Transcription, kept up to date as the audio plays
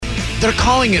They're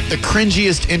calling it the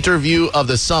cringiest interview of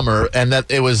the summer, and that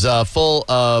it was full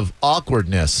of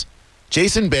awkwardness.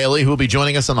 Jason Bailey, who will be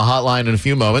joining us on the hotline in a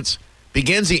few moments,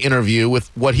 begins the interview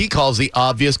with what he calls the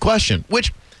obvious question,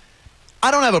 which I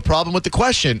don't have a problem with the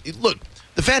question. Look,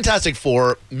 the Fantastic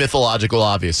Four, mythological,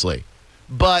 obviously,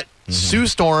 but Sue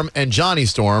Storm and Johnny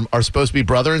Storm are supposed to be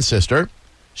brother and sister.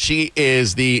 She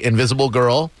is the Invisible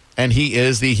Girl, and he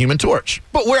is the Human Torch.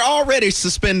 But we're already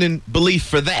suspending belief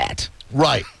for that.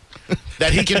 Right.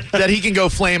 That he can go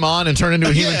flame on and turn into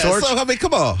a Human Torch. So, I mean,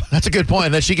 come on. That's a good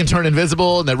point. That she can turn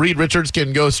invisible and that Reed Richards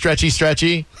can go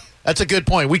stretchy. That's a good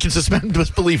point. We can suspend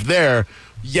disbelief there,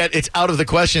 yet it's out of the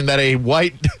question that a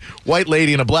white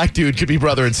lady and a black dude could be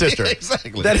brother and sister.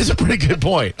 Exactly. That is a pretty good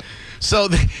point. So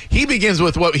he begins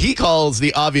with what he calls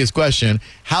the obvious question.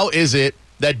 How is it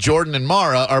that Jordan and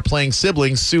Mara are playing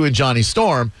siblings, Sue and Johnny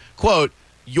Storm? Quote,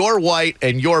 "You're white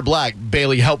and you're black,"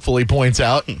 Bailey helpfully points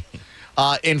out.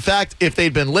 In fact, if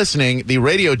they'd been listening, the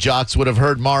radio jocks would have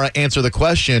heard Mara answer the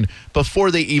question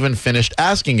before they even finished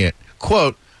asking it.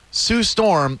 Quote, "Sue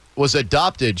Storm was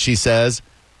adopted," she says,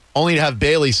 only to have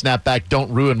Bailey snap back, "Don't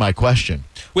ruin my question."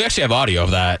 We actually have audio of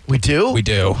that. We do? We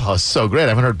do. Oh, so great. I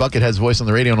haven't heard Buckethead's voice on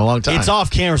the radio in a long time. It's off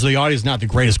camera, so the audio is not the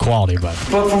greatest quality, but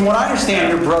from what I understand,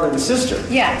 you're brother and sister.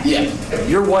 Yeah.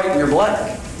 You're white and you're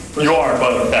black. You are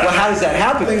both. Well, how does that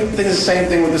happen? I think it's the same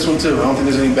thing with this one, too. I don't think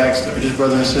there's any backstory. Just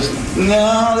brother and sister.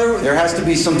 No, there has to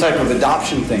be some type of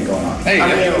adoption thing going on. I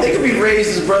mean, they could be raised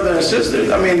as brother and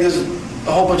sister. I mean, there's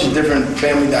a whole bunch of different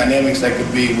family dynamics that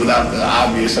could be without the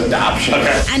obvious adoption.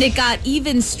 Okay. And it got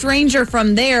even stranger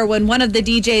from there when one of the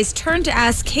DJs turned to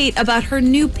ask Kate about her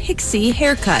new pixie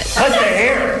haircut. Cut the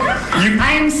hair.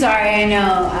 I'm sorry, I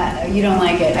know you don't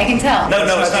like it. I can tell. No,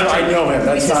 it's not true. I know him.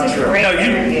 That's not true.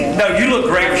 You look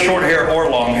great with short hair or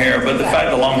long hair, but the fact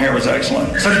the long hair was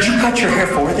excellent. So did you cut your hair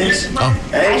for this?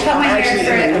 I cut my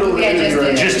hair for the movie I just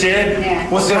did. Just did? Yeah.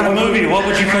 What's the movie? What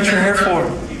would you cut your hair for?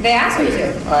 They asked me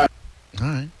to. All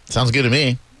right. Sounds good to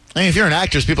me. I mean, if you're an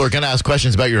actress, people are going to ask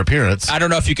questions about your appearance. I don't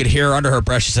know if you could hear her under her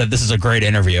breath. She said, "This is a great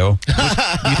interview."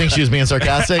 You think she was being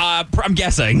sarcastic? I'm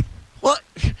guessing. Well,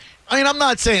 I mean, I'm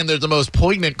not saying they're the most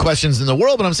poignant questions in the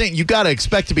world, but I'm saying you got to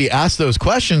expect to be asked those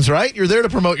questions, right? You're there to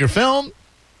promote your film.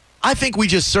 I think we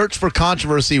just search for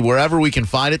controversy wherever we can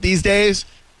find it these days.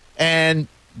 And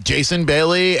Jason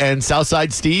Bailey and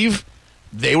Southside Steve,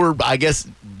 they were, I guess,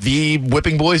 the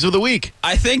whipping boys of the week.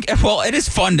 I think, well, it is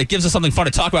fun. It gives us something fun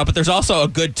to talk about, but there's also a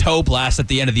good toe blast at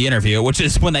the end of the interview, which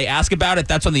is when they ask about it,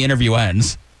 that's when the interview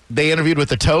ends. They interviewed with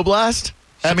the toe blast?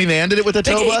 I mean, they ended it with a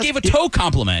toe blast? He gave a toe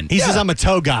compliment. he says, "I'm a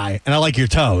toe guy, and I like your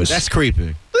toes." That's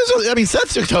creepy. I mean,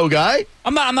 Seth's a toe guy.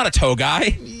 I'm not a toe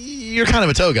guy. You're kind of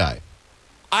a toe guy.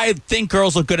 I think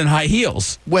girls look good in high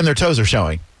heels. When their toes are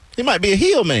showing. He might be a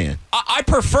heel man. I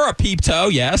prefer a peep toe,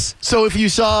 yes. So if you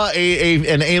saw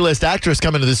an A-list actress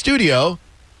come into the studio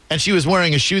and she was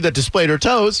wearing a shoe that displayed her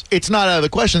toes, it's not out of the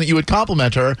question that you would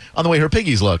compliment her on the way her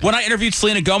piggies look. When I interviewed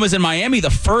Selena Gomez in Miami, the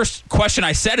first question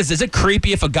I said is it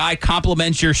creepy if a guy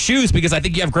compliments your shoes because I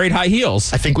think you have great high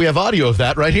heels? I think we have audio of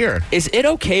that right here. Is it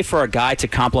okay for a guy to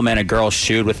compliment a girl's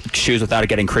shoes without it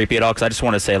getting creepy at all? Because I just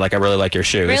want to say, I really like your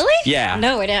shoes. Really? Yeah.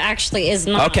 No, it actually is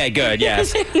not. Okay, good,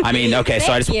 yes. I mean, okay,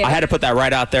 so I had to put that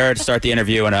right out there to start the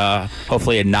interview in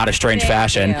hopefully in not a strange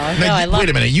fashion. Wait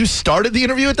a minute, you started the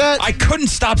interview with that? I couldn't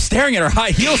stop staring at her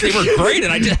high heels. They were great,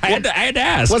 and I had to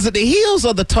ask. Was it the heels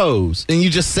or the toes? And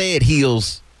you just said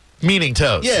heels. Meaning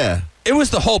toes. Yeah. It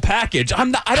was the whole package.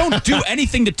 I don't do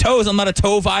anything to toes. I'm not a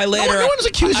toe violator. No one's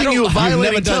accusing you of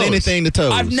violating You've never done anything to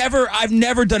toes. I've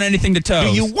never done anything to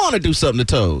toes. Do you want to do something to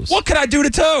toes? What could I do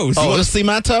to toes? Oh, let's see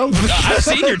my toe? I've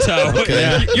seen your toe.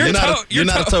 Okay. You're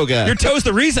not a toe guy. Your toe's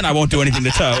the reason I won't do anything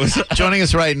to toes. Joining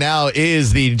us right now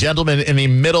is the gentleman in the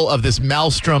middle of this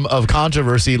maelstrom of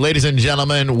controversy. Ladies and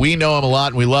gentlemen, we know him a lot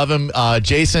and we love him.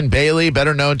 Jason Bailey,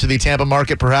 better known to the Tampa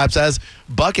market perhaps as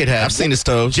Buckethead. I've seen his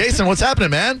toes. Jason, what's happening,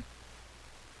 man?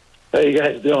 How you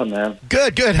guys doing, man?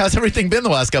 Good. How's everything been the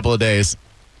last couple of days?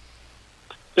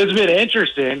 It's been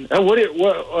interesting.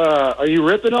 Are you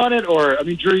ripping on it, or I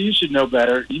mean, Drew, you should know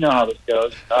better. You know how this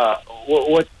goes.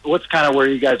 What's kind of where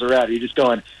you guys are at? Are you just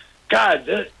going,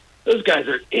 God, those guys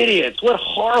are idiots? What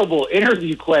horrible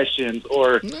interview questions?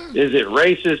 Or is it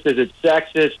racist? Is it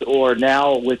sexist? Or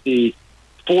now with the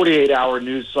 48-hour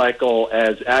news cycle,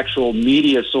 as actual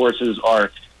media sources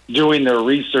are doing their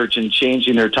research and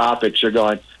changing their topics, you're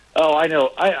going, Oh, I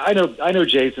know,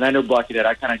 Jason. I know Buckethead.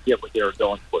 I kind of get what they were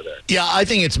going for there. Yeah, I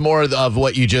think it's more of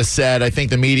what you just said. I think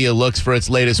the media looks for its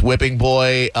latest whipping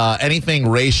boy. Anything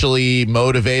racially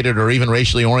motivated or even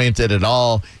racially oriented at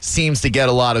all seems to get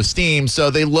a lot of steam. So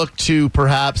they look to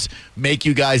perhaps make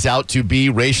you guys out to be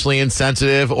racially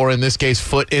insensitive, or in this case,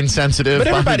 foot insensitive. But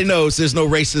everybody knows there's no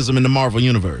racism in the Marvel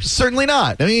universe. Certainly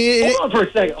not. I mean, hold on for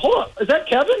a second. Hold on. Is that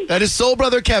Kevin? That is Soul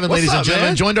Brother Kevin, What's ladies up, and gentlemen.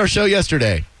 man? Joined our show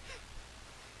yesterday.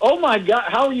 Oh, my God.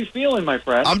 How are you feeling, my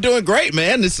friend? I'm doing great,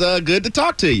 man. It's good to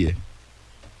talk to you.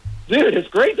 Dude, it's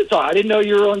great to talk. I didn't know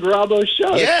you were on Garabo's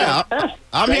show. Yeah,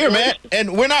 I'm here, man.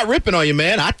 And we're not ripping on you,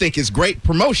 man. I think it's great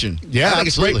promotion. Yeah, I think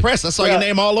absolutely. it's great press. I saw your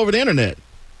name all over the internet.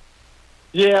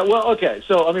 Yeah, well, okay.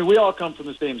 So, I mean, we all come from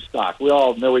the same stock. We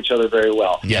all know each other very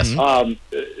well. Yes.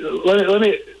 Let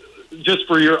me, just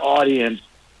for your audience,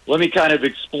 let me kind of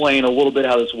explain a little bit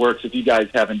how this works if you guys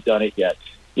haven't done it yet.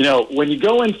 You know, when you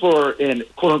go in for an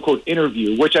quote-unquote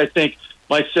interview, which I think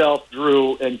myself,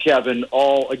 Drew, and Kevin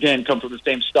all, again, come from the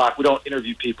same stock. We don't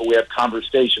interview people. We have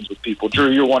conversations with people. Drew,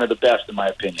 you're one of the best, in my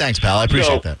opinion. Thanks, pal. I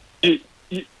appreciate that.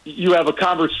 You have a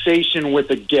conversation with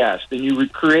a guest, and you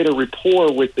create a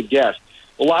rapport with the guest.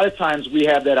 A lot of times we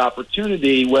have that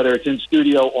opportunity, whether it's in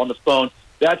studio, on the phone.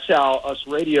 That's how us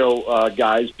radio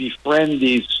guys befriend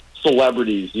these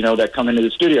celebrities, you know, that come into the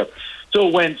studio. So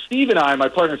when Steve and I, my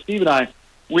partner Steve and I,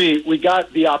 we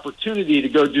got the opportunity to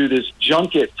go do this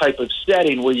junket type of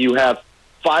setting where you have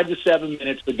 5 to 7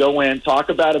 minutes to go in, talk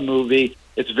about a movie.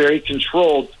 It's very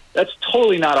controlled. That's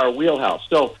totally not our wheelhouse.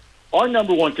 So our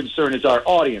number one concern is our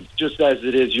audience, just as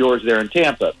it is yours there in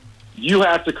Tampa. You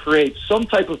have to create some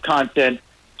type of content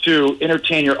to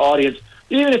entertain your audience,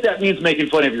 even if that means making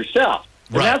fun of yourself.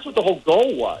 And Right. that's what the whole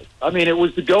goal was. I mean, it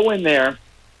was to go in there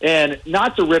and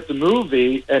not to rip the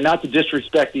movie and not to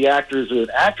disrespect the actors or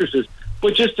actresses,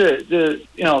 but just to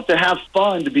have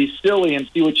fun, to be silly and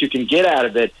see what you can get out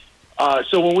of it.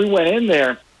 So when we went in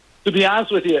there, to be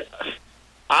honest with you,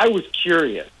 I was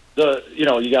curious.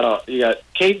 You got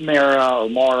Kate Mara,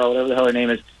 whatever the hell her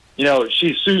name is. You know,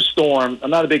 she's Sue Storm.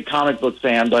 I'm not a big comic book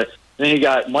fan, but then you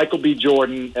got Michael B.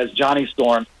 Jordan as Johnny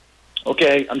Storm.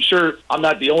 Okay, I'm sure I'm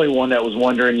not the only one that was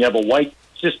wondering. You have a white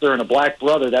sister and a black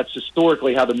brother. That's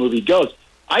historically how the movie goes.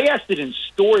 I asked it in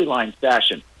storyline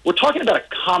fashion. We're talking about a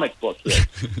comic book here.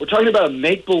 We're talking about a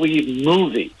make-believe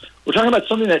movie. We're talking about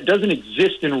something that doesn't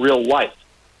exist in real life.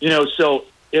 You know, so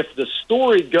if the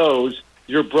story goes,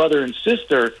 your brother and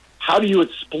sister, how do you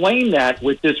explain that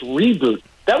with this reboot?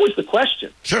 That was the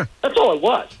question. Sure. That's all it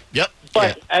was. Yep.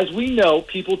 But as we know,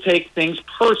 people take things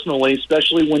personally,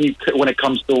 especially when it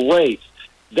comes to race.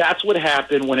 That's what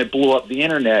happened when it blew up the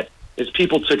internet, is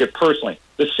people took it personally.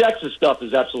 The sexist stuff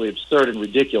is absolutely absurd and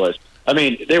ridiculous. I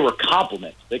mean, they were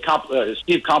compliments.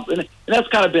 Steve complimented, and that's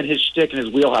kind of been his shtick in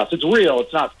his wheelhouse. It's real.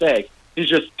 It's not fake. He's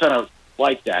just kind of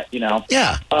like that, you know?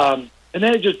 Yeah. And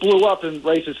then it just blew up and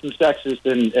racist and sexist,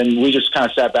 and we just kind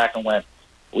of sat back and went,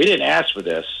 we didn't ask for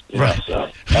this. Right. So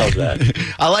that was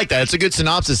that. I like that. It's a good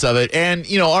synopsis of it. And,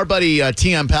 you know, our buddy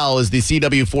TM Powell is the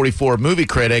CW44 movie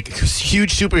critic,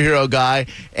 huge superhero guy,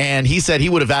 and he said he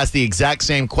would have asked the exact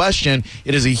same question.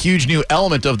 It is a huge new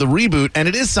element of the reboot, and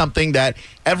it is something that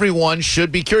everyone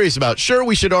should be curious about. Sure,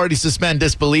 we should already suspend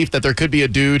disbelief that there could be a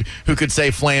dude who could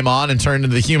say flame on and turn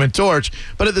into the Human Torch,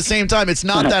 but at the same time, it's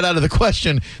not that out of the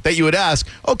question that you would ask,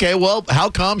 okay, well, how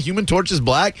come Human Torch is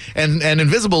black and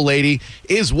Invisible Lady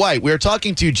is white? We are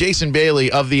talking to Jason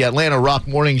Bailey of the Atlanta Rock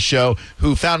Morning Show,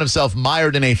 who found himself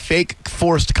mired in a fake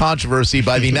forced controversy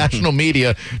by the national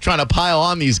media trying to pile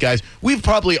on these guys. We've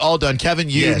probably all done, Kevin,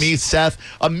 you, Yes. me, Seth,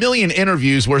 a million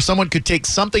interviews where someone could take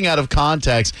something out of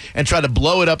context and try to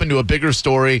blow it up into a bigger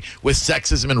story with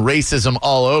sexism and racism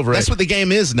all over That's it. what the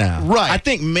game is now. Right. I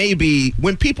think maybe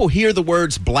when people hear the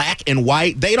words black and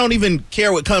white, they don't even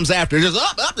care what comes after. Just,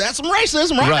 that's some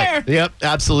racism right there. Yep,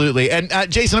 absolutely. And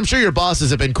Jason, I'm sure your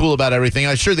bosses have been cool about everything.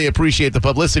 I'm sure they appreciate the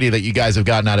publicity that you guys have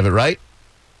gotten out of it, right?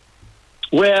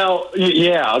 Well,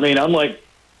 yeah. I mean, unlike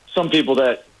some people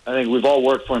that I think we've all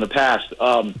worked for in the past,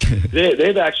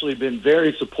 they've actually been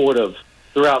very supportive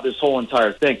throughout this whole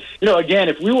entire thing. You know, again,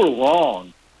 if we were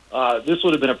wrong, this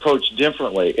would have been approached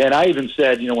differently. And I even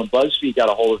said, you know, when BuzzFeed got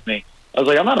a hold of me, I was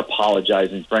like, I'm not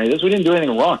apologizing for any of this. We didn't do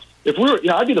anything wrong. If we were, you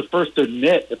know, I'd be the first to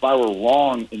admit if I were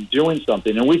wrong in doing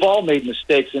something. And we've all made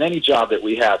mistakes in any job that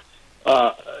we have.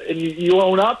 And you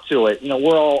own up to it. You know,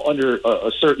 we're all under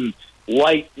a certain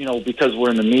light, you know, because we're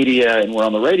in the media and we're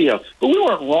on the radio. But we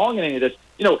weren't wrong in any of this.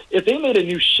 You know, if they made a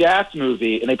new Shaft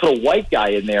movie and they put a white guy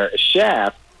in there as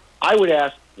Shaft, I would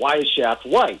ask, why is Shaft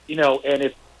white? You know, and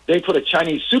if they put a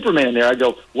Chinese Superman in there, I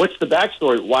go, what's the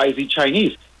backstory? Why is he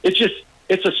Chinese? It's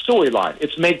a storyline.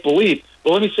 It's make-believe.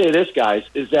 Well, let me say this, guys,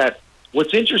 is that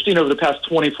what's interesting over the past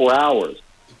 24 hours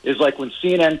is like when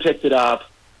CNN picked it up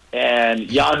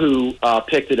and Yahoo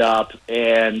picked it up,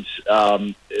 and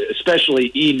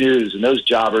especially E! News and those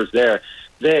jobbers there,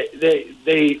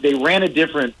 they ran a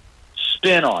different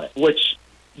spin on it, which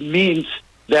means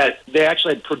that they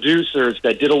actually had producers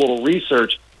that did a little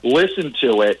research, listened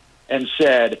to it, and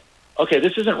said, okay,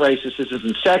 this isn't racist, this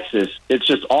isn't sexist, it's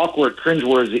just awkward,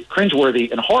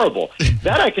 cringeworthy, and horrible.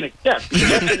 That I can accept.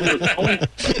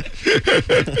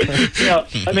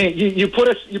 I mean, you put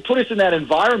us in that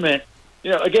environment.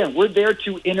 Again, we're there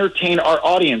to entertain our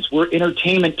audience. We're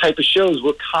entertainment type of shows.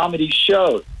 We're comedy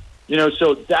shows.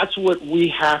 So that's what we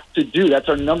have to do. That's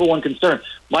our number one concern.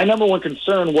 My number one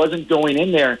concern wasn't going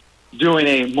in there doing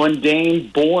a mundane,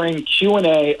 boring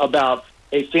Q&A about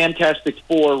a Fantastic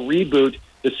Four reboot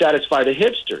to satisfy the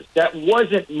hipsters. That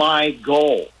wasn't my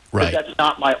goal. Right. That's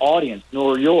not my audience,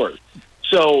 nor yours.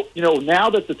 So, now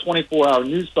that the 24-hour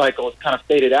news cycle has kind of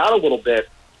faded out a little bit,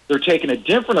 they're taking a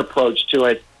different approach to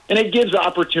it, and it gives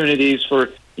opportunities for,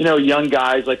 young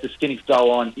guys like the skinny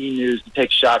fellow on E! News to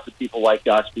take shots at people like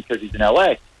us because he's in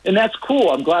L.A. And that's cool.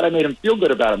 I'm glad I made him feel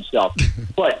good about himself.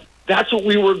 But that's what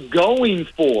we were going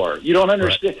for. You don't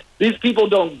understand. Right. These people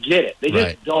don't get it. They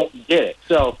just don't get it.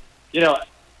 So,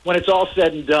 when it's all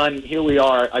said and done, here we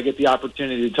are. I get the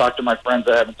opportunity to talk to my friends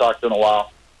I haven't talked to in a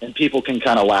while, and people can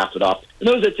kind of laugh it off. And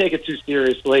those that take it too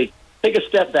seriously, take a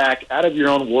step back out of your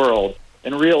own world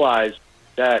and realize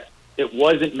that it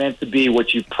wasn't meant to be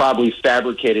what you probably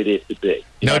fabricated it to be.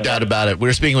 No doubt about it.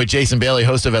 We're speaking with Jason Bailey,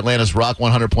 host of Atlanta's Rock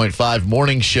 100.5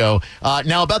 morning show.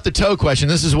 Now, about the toe question,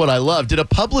 this is what I love. Did a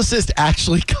publicist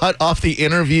actually cut off the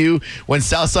interview when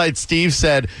Southside Steve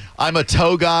said, I'm a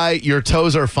toe guy, your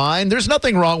toes are fine? There's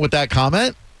nothing wrong with that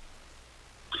comment.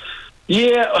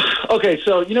 Yeah. Okay.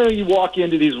 So, you walk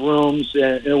into these rooms,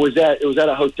 and it was at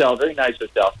a hotel, very nice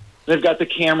hotel. They've got the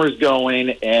cameras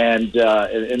going, and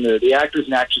the actors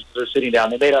and actresses are sitting down.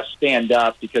 They made us stand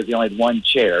up because they only had one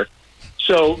chair.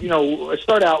 So, I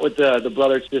start out with the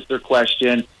brother-sister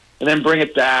question and then bring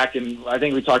it back. And I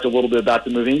think we talked a little bit about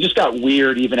the movie. And it just got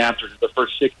weird even after the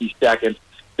first 60 seconds.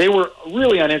 They were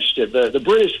really uninterested. The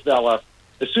British fella,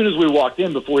 as soon as we walked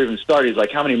in, before we even started, he's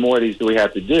like, how many more of these do we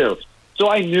have to do? So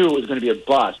I knew it was going to be a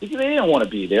bust because they didn't want to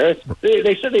be there.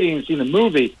 They said they didn't even see the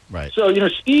movie. Right. So,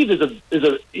 Steve is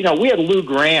a we had Lou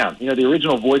Graham, the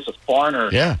original voice of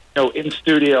Farner, in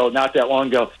studio not that long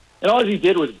ago. And all he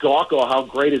did was gawk how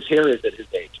great his hair is at his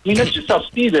age. I mean, that's just how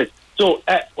Steve is. So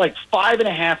at like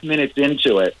 5.5 minutes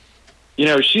into it,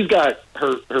 she's got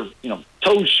her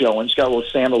toes showing. She's got little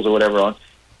sandals or whatever on.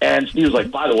 And Steve was like,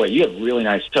 by the way, you have really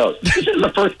nice toes. This is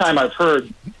the first time I've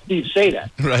heard Steve say that.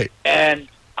 Right. And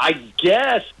I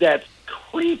guess that's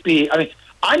creepy. I mean,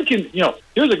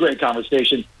 here's a great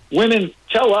conversation. Women,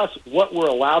 tell us what we're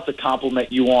allowed to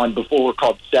compliment you on before we're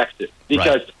called sexist.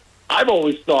 Because I've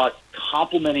always thought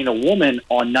complimenting a woman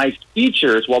on nice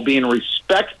features while being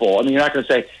respectful. I mean, you're not going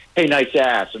to say, hey, nice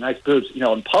ass or nice boobs,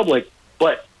 in public.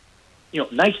 But,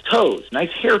 nice toes,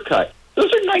 nice haircut.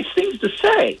 Those are nice things to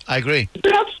say. I agree.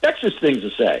 They're not sexist things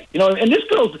to say. And this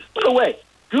goes, by the way,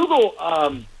 Google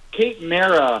Kate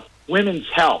Mara Women's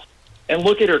Health and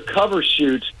look at her cover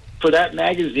shoot for that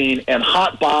magazine and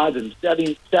hot bods and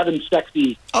seven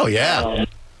sexy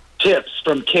tips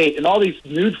from Kate and all these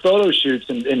nude photo shoots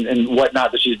and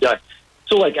whatnot that she's done.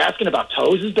 So, like, asking about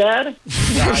toes is bad? No,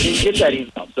 I didn't get that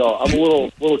email, so I'm a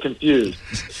little confused.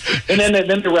 And then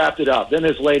they wrapped it up. Then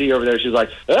this lady over there, she's like,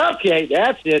 okay,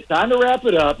 that's it. Time to wrap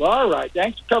it up. All right,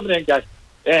 thanks for coming in, guys.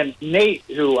 And Nate,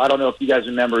 who I don't know if you guys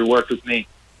remember, he worked with me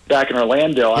back in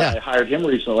Orlando. I hired him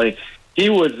recently. He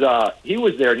was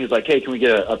there, and he was like, hey, can we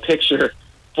get a picture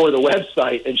for the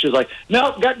website? And she was like,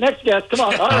 no, got next guest. Come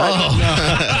on. All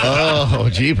right. Oh,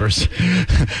 jeepers.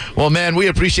 Well, man, we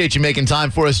appreciate you making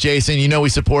time for us, Jason. We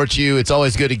support you. It's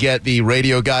always good to get the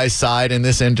radio guy's side in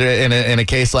this in a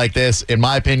case like this. In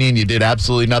my opinion, you did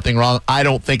absolutely nothing wrong. I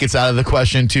don't think it's out of the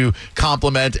question to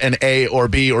compliment an A or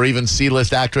B or even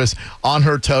C-list actress on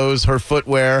her toes, her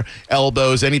footwear,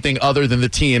 elbows, anything other than the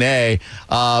T and A.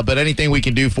 But anything we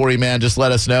can do for you, man, just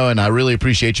let us know. And I really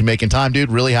appreciate you making time,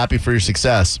 dude. Really happy for your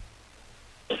success.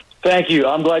 Thank you.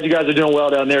 I'm glad you guys are doing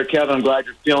well down there, Kevin. I'm glad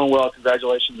you're feeling well.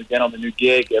 Congratulations again on the new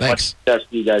gig. And much success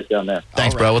to you guys down there.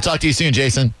 Thanks, bro. We'll talk to you soon,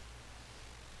 Jason.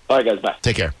 All right, guys. Bye.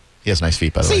 Take care. He has nice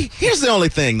feet, by the way. See, here's the only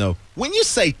thing, though. When you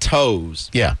say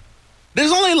toes,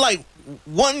 there's only like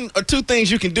one or two things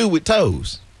you can do with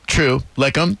toes. True.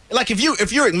 Lick them. Like if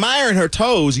you're admiring her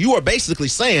toes, you are basically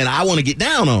saying, I want to get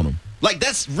down on them. Like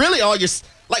that's really all you're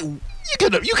like.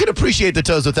 You could appreciate the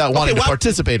toes without wanting to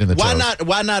participate in the toes.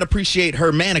 Why not appreciate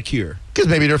her manicure? Because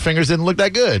maybe their fingers didn't look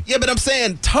that good. Yeah, but I'm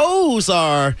saying toes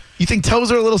are. You think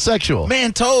toes are a little sexual?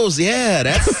 Man, toes, yeah,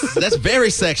 that's very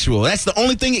sexual. That's the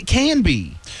only thing it can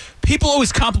be. People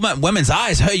always compliment women's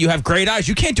eyes. Hey, you have great eyes.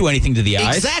 You can't do anything to the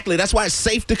eyes. Exactly. That's why it's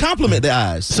safe to compliment the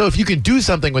eyes. So if you can do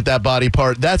something with that body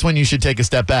part, that's when you should take a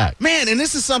step back. Man, and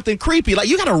this is something creepy. Like,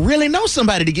 you got to really know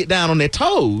somebody to get down on their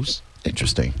toes.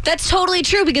 Interesting. That's totally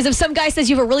true, because if some guy says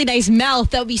you have a really nice mouth,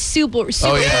 that would be super.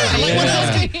 Oh, yeah. Like, what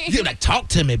else? You're like, talk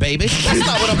to me, baby. That's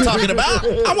not what I'm talking about.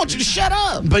 I want you to shut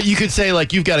up. But you could say,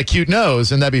 like, you've got a cute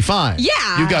nose, and that'd be fine.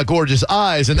 Yeah. You've got gorgeous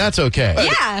eyes, and that's okay.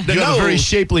 Yeah. You have a very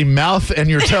shapely mouth and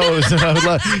your toes. And I would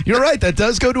love, you're right. That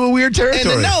does go to a weird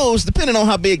territory. And the nose, depending on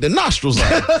how big the nostrils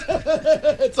are.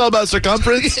 It's all about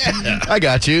circumference. Yeah. I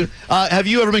got you. Have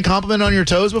you ever been complimented on your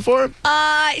toes before?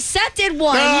 Seth did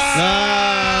once.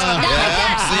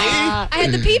 I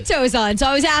had the peep toes on, so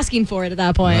I was asking for it at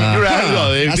that point. You're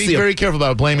right. Be very careful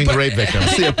about blaming the rape victim. I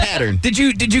see a pattern. Did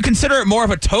you consider it more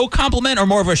of a toe compliment or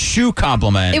more of a shoe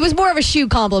compliment? It was more of a shoe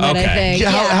compliment, I think.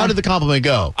 Yeah, how did the compliment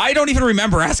go? I don't even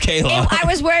remember. Ask Kayla. I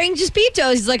was wearing just peep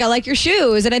toes. He's like, I like your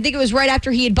shoes. And I think it was right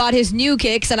after he had bought his new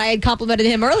kicks, and I had complimented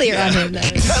him earlier on him.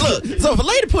 Look, so if a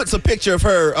lady puts a picture of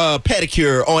her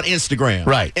pedicure on Instagram,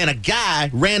 right, and a guy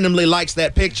randomly likes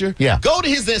that picture, yeah, go to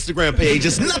his Instagram page.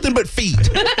 It's nothing but feet.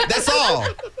 That's all.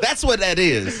 That's what that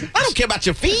is. I don't care about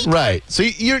your feet. Right. So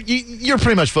you're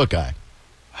pretty much foot guy.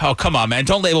 Oh, come on, man.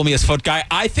 Don't label me as foot guy.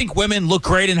 I think women look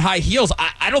great in high heels.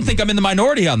 I don't think I'm in the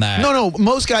minority on that. No.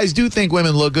 Most guys do think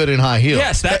women look good in high heels.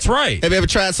 Yes, that's right. Have you ever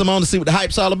tried some on to see what the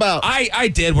hype's all about? I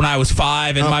did when I was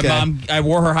 5, and my mom, I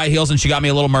wore her high heels, and she got me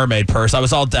a Little Mermaid purse. I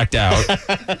was all decked out.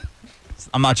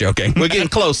 I'm not joking. We're getting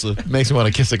closer. Makes me want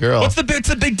to kiss a girl. It's the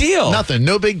big deal? Nothing.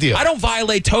 No big deal. I don't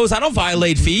violate toes. I don't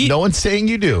violate feet. No one's saying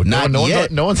you do. No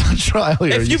one's on trial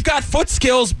here. If you've got foot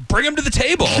skills, bring them to the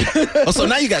table. So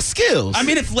now you got skills. I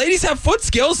mean, if ladies have foot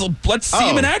skills, let's see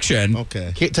them in action.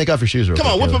 Okay. Take off your shoes real quick.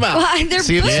 Come on, whip them out. Well, they're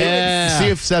see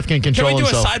if Seth can control himself. Can we do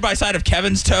himself. a side-by-side of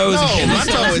Kevin's toes? No, and my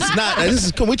toe is not.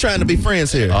 We're trying to be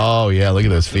friends here. Oh, yeah. Look at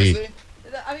those feet.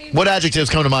 What adjectives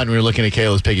come to mind when you're looking at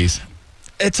Kayla's piggies?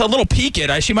 It's a little peaked.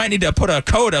 She might need to put a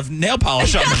coat of nail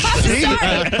polish on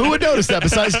them. Who would notice that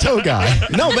besides toe guy?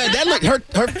 No, man,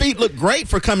 her feet look great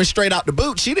for coming straight out the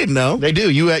boot. She didn't know. They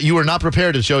do. You were not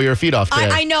prepared to show your feet off today.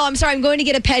 I know. I'm sorry. I'm going to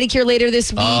get a pedicure later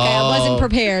this week. I wasn't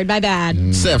prepared. My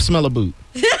bad. Seth, smell a boot.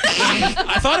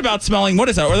 I thought about smelling. What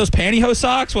is that? Are those pantyhose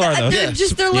socks? What are those?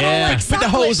 They're little like put the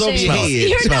hose over your head.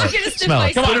 You're not going to sniff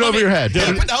my Put it over your head.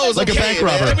 Put the hose like a bank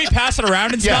robber. Can we pass it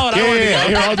around and smell it? Yeah.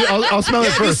 Here, I'll smell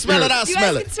it first. Smell it. I'll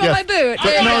smell it. Smell my boot.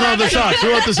 No, the socks.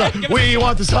 We want the socks. We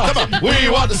want the socks. Come on. We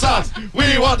want the socks.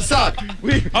 We want the socks.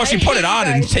 Oh, she put it on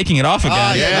and taking it off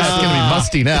again. Yeah, it's going to be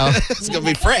musty now. It's going to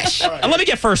be fresh. And let me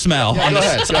get first smell. Yeah, on go the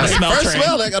ahead. smell First train.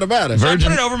 smell, that got about it.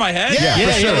 Virgin. Put it over my head? Yeah,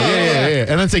 for sure. Yeah.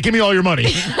 And then say, give me all your money.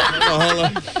 Hold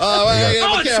on. Oh,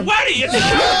 it's sweaty. It's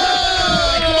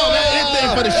come on, man.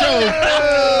 Anything for the show.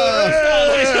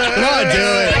 Come on, do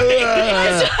it.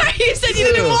 I'm sorry. You said you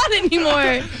didn't want it anymore. All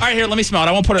right, here, let me smell it.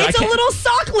 I won't put it. It's a little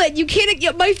socklet. You can't.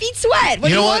 My feet sweat.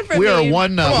 What You know do you what? want from We are me?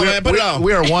 one. man,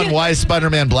 We are one wise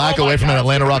Spider-Man Black away from an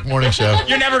Atlanta Rock Morning Show.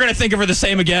 You're never going to think of her the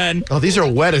same again. Oh, these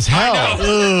are wet as hell. I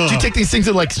know. Did you take these things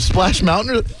to like Splash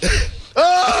Mountain?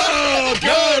 Oh,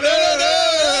 God.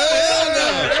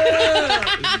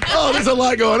 Oh, there's a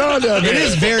lot going on down there. It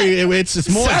is very. It's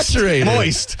moist. Saturated.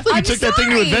 Moist. It's like you took that thing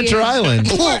to Adventure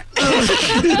Island.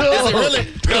 Really?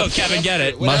 Go, Kevin, get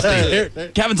it. Musty.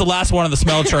 Kevin's the last one on the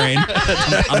smell train.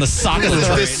 On the socket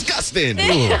train. Disgusting.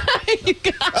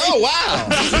 Oh, wow.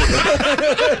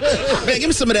 Man, give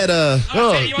me some of that.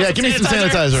 Oh, yeah, give me some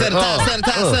sanitizer.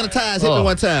 Sanitize. Hit me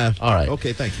one time. All right.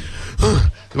 Okay, thank you.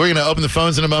 We're going to open the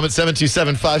phones in a moment.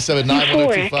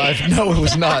 727-579-1025. No, it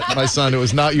was not, my son. It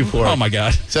was not euphoric. Oh, my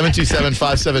God.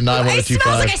 727-579-1025. It smells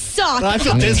like a sock. I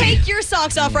feel dizzy. Take your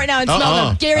socks off right now and smell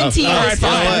them. Guaranteed. All right, it's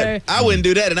fine. better. I wouldn't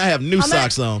do that, and I have new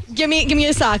socks on. Give me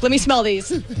a sock. Let me smell these.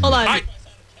 Hold on.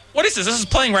 What is this? This is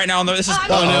playing right now. This is.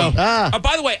 Oh, no.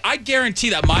 By the way, I guarantee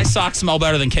that my socks smell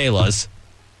better than Kayla's.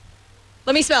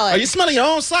 Let me smell it. Are you smelling your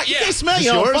own sock? You Yeah. can't smell Is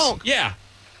your own yours? phone. Yeah.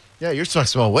 Yeah, your socks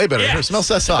smell way better. Yes. Here, smell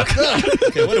Seth's sock.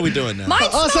 Okay, what are we doing now? Mine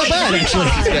it's not bad, actually.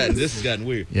 This has gotten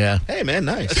weird. Yeah. Hey, man,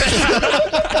 nice.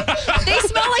 They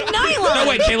smell like nylon. No,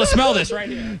 wait, Kayla, smell this right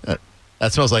here.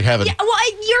 That smells like heaven. Yeah,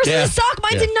 well, yours is a sock.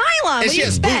 Mine's a nylon. And What do she you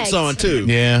has expect? boots on, too.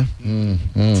 Yeah.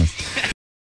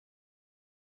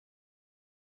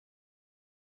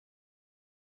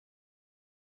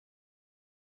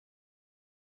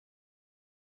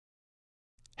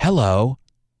 Hello.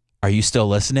 Are you still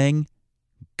listening?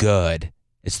 Good.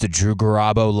 It's the Drew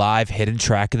Garabo Live Hidden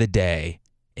Track of the Day.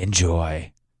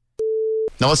 Enjoy.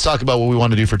 Now let's talk about what we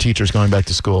want to do for teachers going back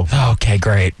to school. Okay,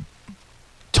 great.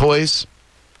 Toys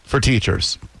for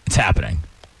teachers. It's happening.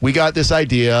 We got this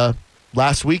idea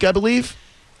last week, I believe.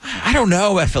 I don't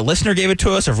know if a listener gave it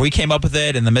to us or if we came up with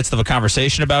it in the midst of a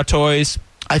conversation about toys.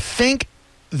 I think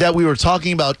that we were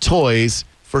talking about toys.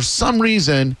 For some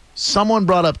reason, someone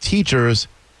brought up teachers,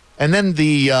 and then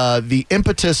the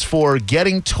impetus for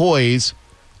getting toys,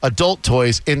 adult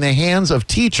toys, in the hands of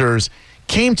teachers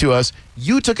came to us.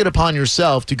 You took it upon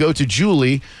yourself to go to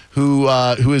Julie, who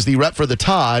is the rep for the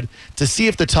Todd, to see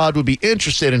if the Todd would be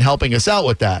interested in helping us out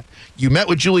with that. You met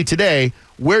with Julie today.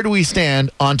 Where do we stand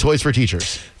on Toys for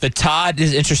Teachers? The Todd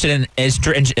is interested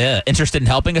in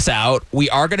helping us out.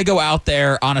 We are going to go out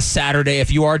there on a Saturday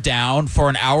if you are down for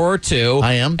an hour or two.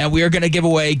 I am. And we are going to give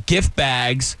away gift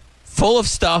bags full of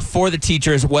stuff for the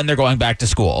teachers when they're going back to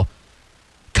school.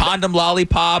 Condom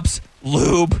lollipops,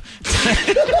 lube.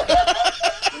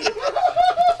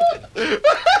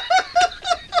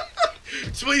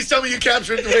 Please tell me you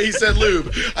captured the way he said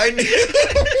lube. I need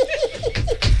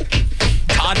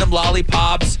Condom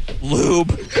lollipops, lube.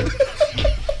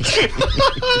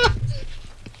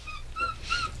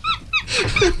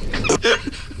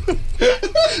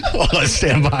 Hold on,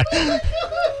 stand by.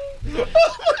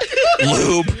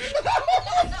 Lube.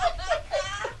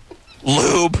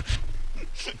 Lube.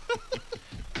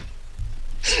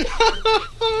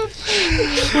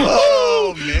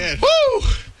 Oh, man. Woo!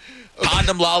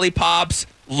 Condom lollipops,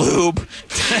 lube.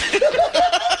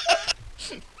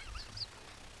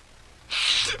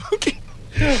 Okay.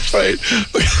 All right.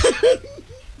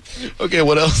 Okay,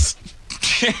 what else?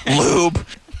 Lube.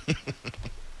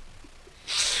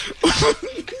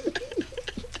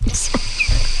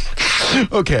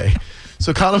 Okay.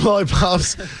 So condom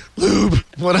lollipops, lube,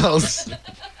 what else?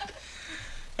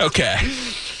 Okay.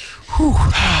 Whew.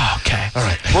 Okay. All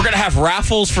right. We're going to have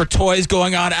raffles for toys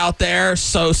going on out there,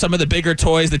 so some of the bigger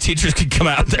toys, the teachers can come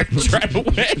out there and try to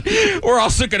win. We're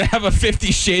also going to have a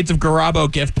 50 Shades of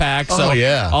Garabo gift pack. So Oh,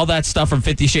 yeah. all that stuff from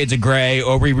 50 Shades of Grey,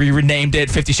 or we renamed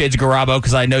it 50 Shades of Garabo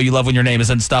because I know you love when your name is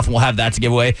in stuff, and we'll have that to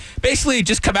give away. Basically,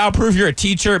 just come out, prove you're a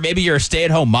teacher. Maybe you're a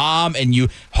stay-at-home mom and you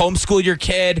homeschool your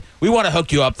kid. We want to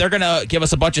hook you up. They're going to give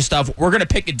us a bunch of stuff. We're going to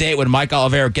pick a date when Mike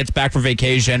Olivero gets back from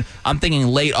vacation. I'm thinking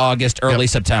late August, early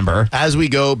September. As we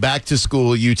go back to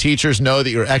school, you teachers know that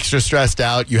you're extra stressed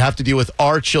out. You have to deal with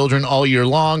our children all year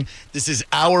long. This is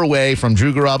our way from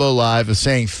Drew Garabo Live of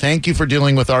saying thank you for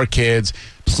dealing with our kids.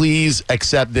 Please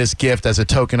accept this gift as a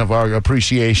token of our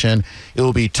appreciation. It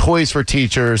will be Toys for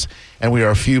Teachers, and we are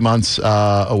a few months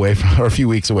away from, or a few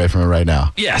weeks away from it right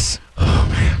now. Yes. Oh,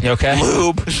 man. You okay?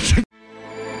 Lube.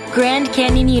 Grand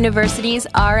Canyon University's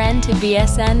RN to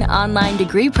BSN online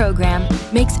degree program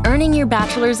makes earning your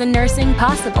bachelor's in nursing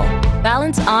possible.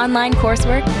 Balance online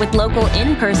coursework with local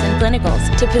in-person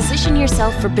clinicals to position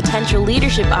yourself for potential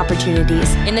leadership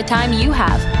opportunities in the time you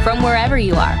have from wherever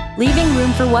you are, leaving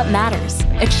room for what matters.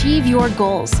 Achieve your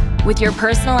goals with your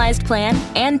personalized plan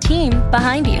and team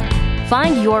behind you.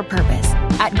 Find your purpose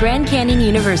at Grand Canyon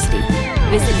University.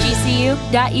 Visit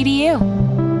gcu.edu.